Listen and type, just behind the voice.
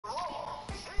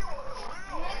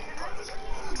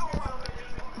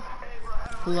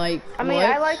Like, I mean, what?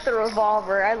 I like the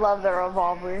revolver. I love the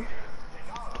revolver.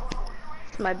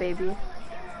 It's my baby.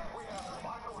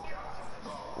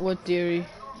 What theory?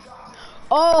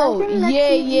 I Oh, think next yeah,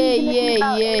 season's yeah, gonna be yeah,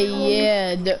 about yeah,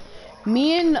 aliens. yeah.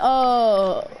 Me and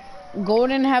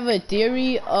Golden have a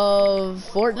theory of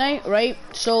Fortnite, right?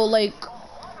 So like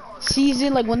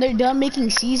season, like when they're done making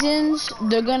seasons,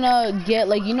 they're gonna get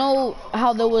like, you know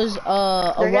how there was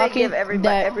a They're gonna give rocket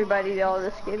that everybody all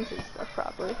the skins and stuff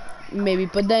probably. maybe,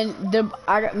 but then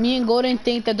me and Golden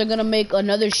think that they're gonna make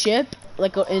another ship,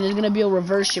 like, and it's gonna be a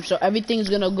reverse ship, so everything's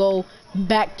gonna go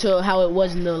back to how it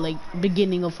was in the like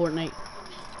beginning of Fortnite.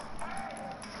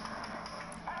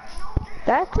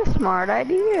 That's a smart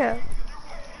idea.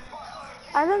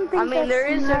 I don't think I mean, that's there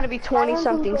is going to not. be I don't think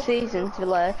 20-something that's. seasons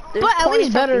left. There's But at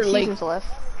least 20-something better, like, seasons left.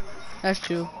 that's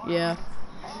true, yeah.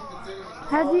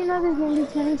 How do you know there's gonna be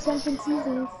 20-something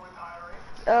seasons?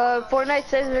 Fortnite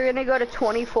says they're going to go to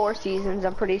 24 seasons,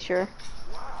 I'm pretty sure.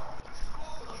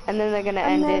 And then they're going to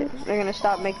And end then it. They're going to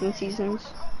stop making seasons.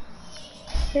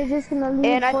 they're just gonna leave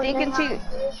And Fortnite.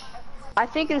 I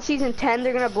think in season 10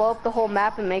 they're going to blow up the whole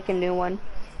map and make a new one.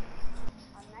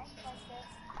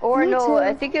 Or Me no,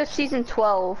 I too. think it was season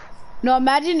 12. No,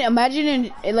 imagine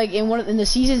in the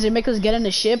seasons they make us get in the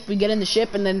ship, we get in the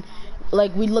ship, and then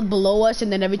like we look below us,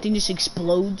 and then everything just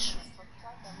explodes.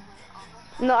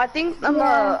 No, I think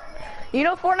Yeah. you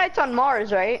know Fortnite's on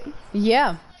Mars, right?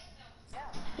 Yeah.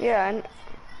 Yeah, and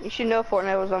you should know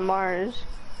Fortnite was on Mars.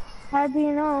 How do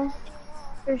you know?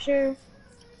 For sure.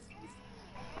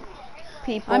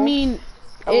 People. I mean,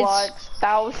 A lot,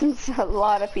 thousands, a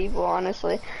lot of people,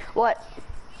 honestly. What?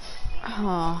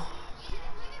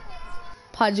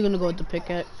 Pod's gonna go with the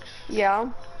pickaxe. Yeah.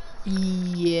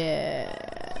 Yeah.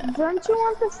 Don't you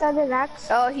want the 7X?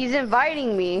 Oh, he's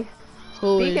inviting me.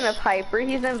 Who Speaking is? of Hyper,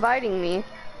 he's inviting me.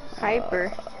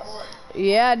 Hyper.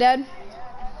 Yeah, Dad.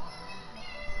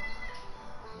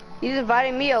 He's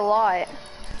inviting me a lot.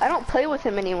 I don't play with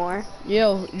him anymore.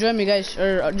 Yo, join me, guys,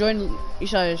 or join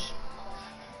Isaias.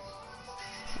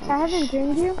 I haven't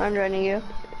joined you. I'm joining you.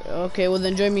 Okay, well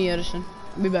then join me, Edison.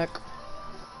 Be back.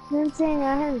 You're saying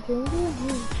I haven't joined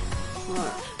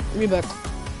you? Be back.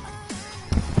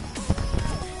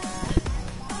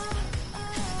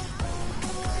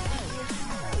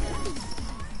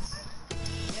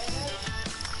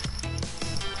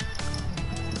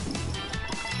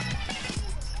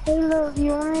 Hey, look,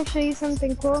 you want me to show you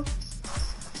something cool?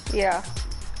 Yeah.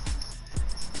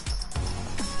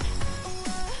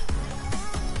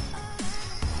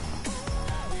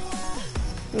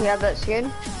 You have that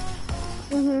skin?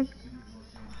 I'm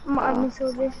an army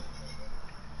soldier.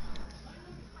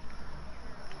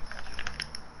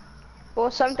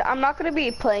 Well, I'm not gonna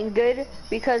be playing good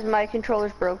because my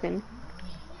controller's broken.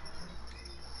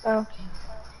 Oh.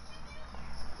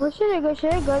 Where should I go?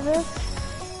 Should I go this?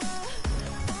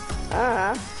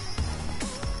 I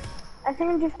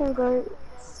think I'm just gonna go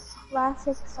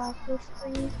classic soccer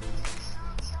screen.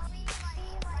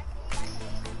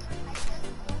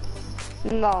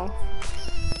 No.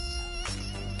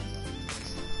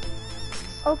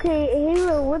 Okay,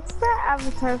 Halo, what's that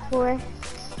avatar for?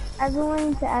 I've been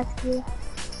wanting to ask you.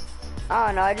 I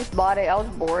don't know, I just bought it. I was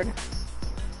bored.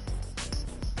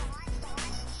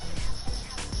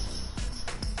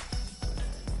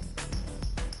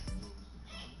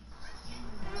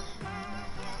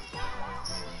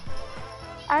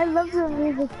 I love the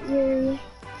music theory.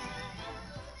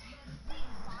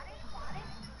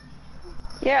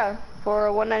 Yeah, for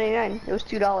 $1.99. It was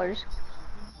 $2.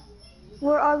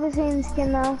 We're all the same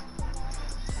skin now.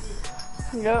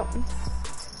 Yep.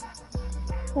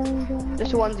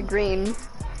 This one's green.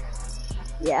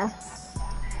 Yeah.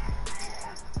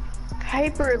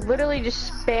 Hyper literally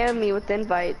just spammed me with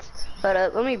invites.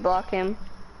 But let me block him.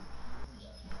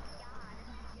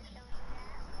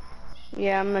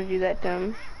 Yeah, I'm gonna do that to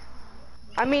him.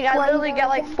 I mean, I literally got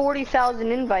like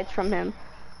 40,000 invites from him.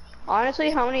 Honestly,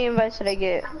 how many invites did I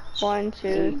get? 1,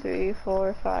 2, 3,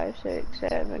 4, 5, 6,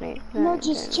 7, 8, 9, No,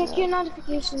 just 10, check your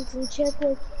notifications and check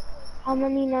like how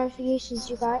many notifications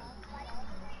you got.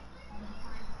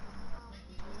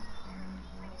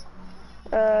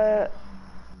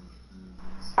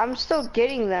 I'm still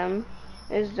getting them.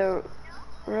 Is the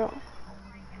real?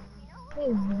 Wait,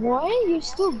 what? You're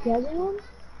still getting them?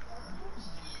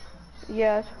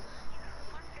 Yes.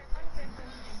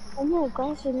 Oh my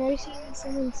gosh, I've never seen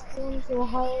someone scream so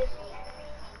hard.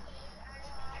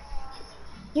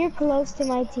 You're close to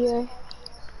my tier.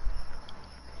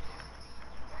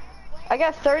 I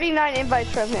got 39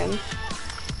 invites from him.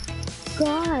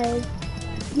 God,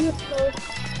 you're close.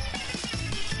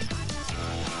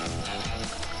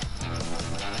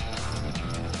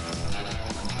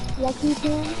 Lucky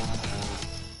Pam.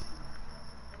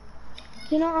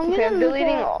 You know, I'm Okay, gonna I'm look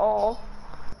deleting at... all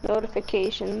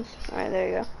notifications. Alright, there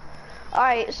you go.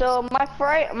 Alright, so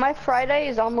my Friday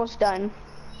is almost done.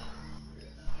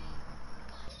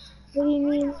 What do you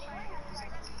mean?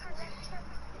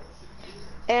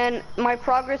 And my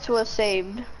progress was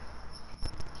saved.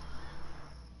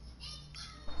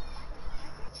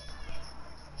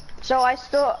 So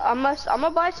I'm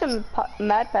gonna buy some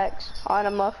Mad Packs on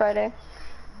a Friday.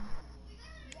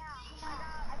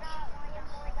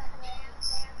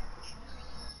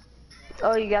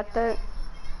 Oh, you got that?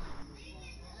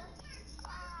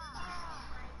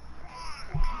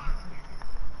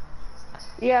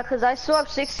 Yeah, cause I still have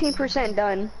 16%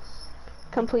 done,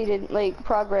 completed, like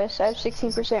progress. I have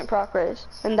 16% progress,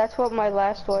 and that's what my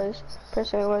last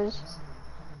percent was.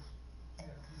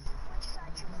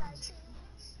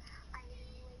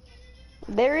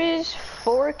 There is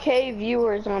 4K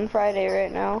viewers on Friday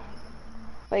right now.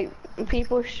 Like,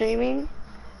 people streaming.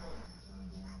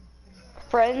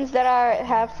 Friends that I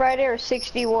have Friday are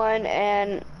 61,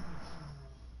 and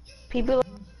people.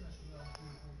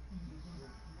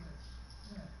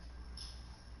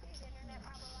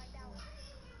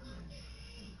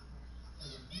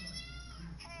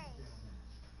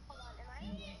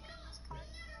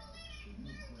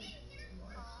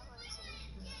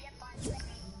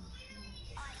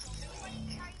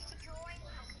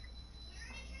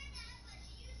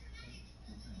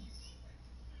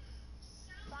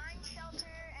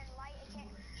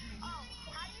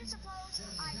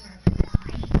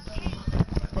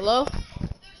 Hello?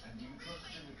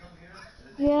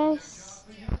 Yes.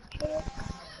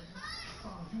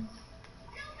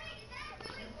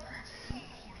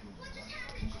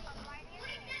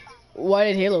 Why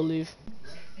did Halo leave?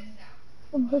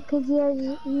 Because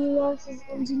he lost his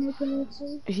internet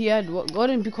connection. He had what? Go ahead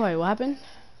and be quiet. What happened?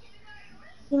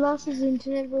 He lost his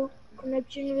internet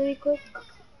connection really quick.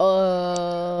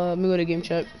 Let me go to game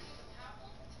chat.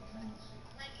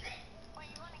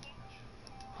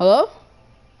 Hello?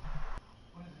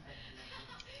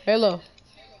 Hello.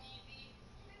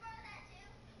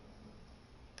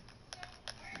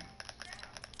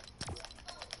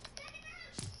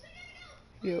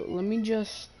 Yo, let me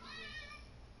just.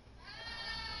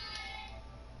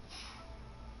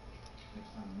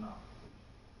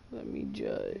 Let me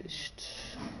just.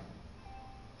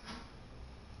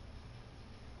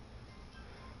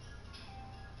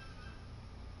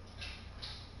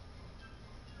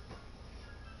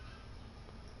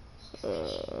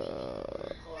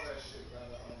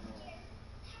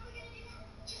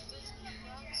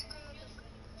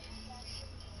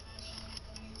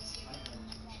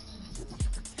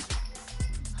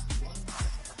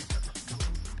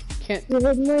 Can't. The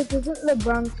Midnight isn't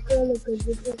LeBron's girl like a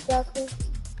good soccer.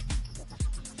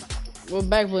 What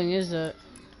back bling is that?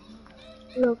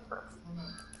 Look.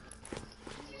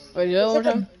 Wait, do that It's one like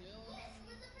more a... time?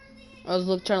 I was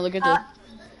trying to look into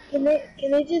it.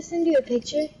 Can I just send you a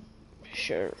picture?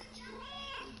 Sure.